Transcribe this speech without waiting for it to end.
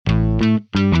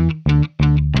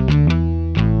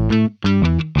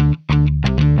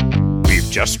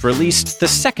just released the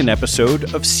second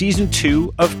episode of Season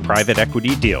 2 of Private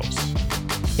Equity Deals.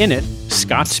 In it,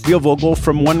 Scott Spielvogel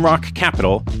from One Rock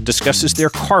Capital discusses their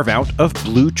carve-out of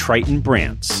Blue Triton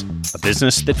Brands, a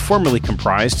business that formerly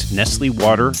comprised Nestle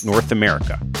Water North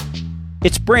America.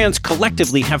 Its brands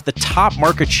collectively have the top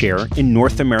market share in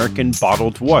North American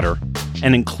bottled water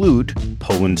and include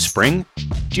Poland Spring,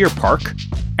 Deer Park,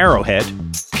 Arrowhead,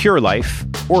 Pure Life,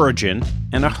 Origin,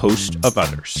 and a host of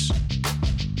others.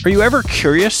 Are you ever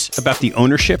curious about the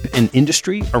ownership and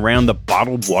industry around the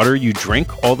bottled water you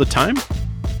drink all the time?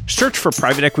 Search for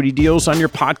Private Equity Deals on your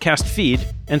podcast feed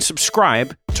and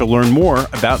subscribe to learn more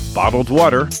about bottled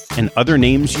water and other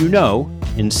names you know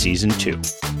in Season 2.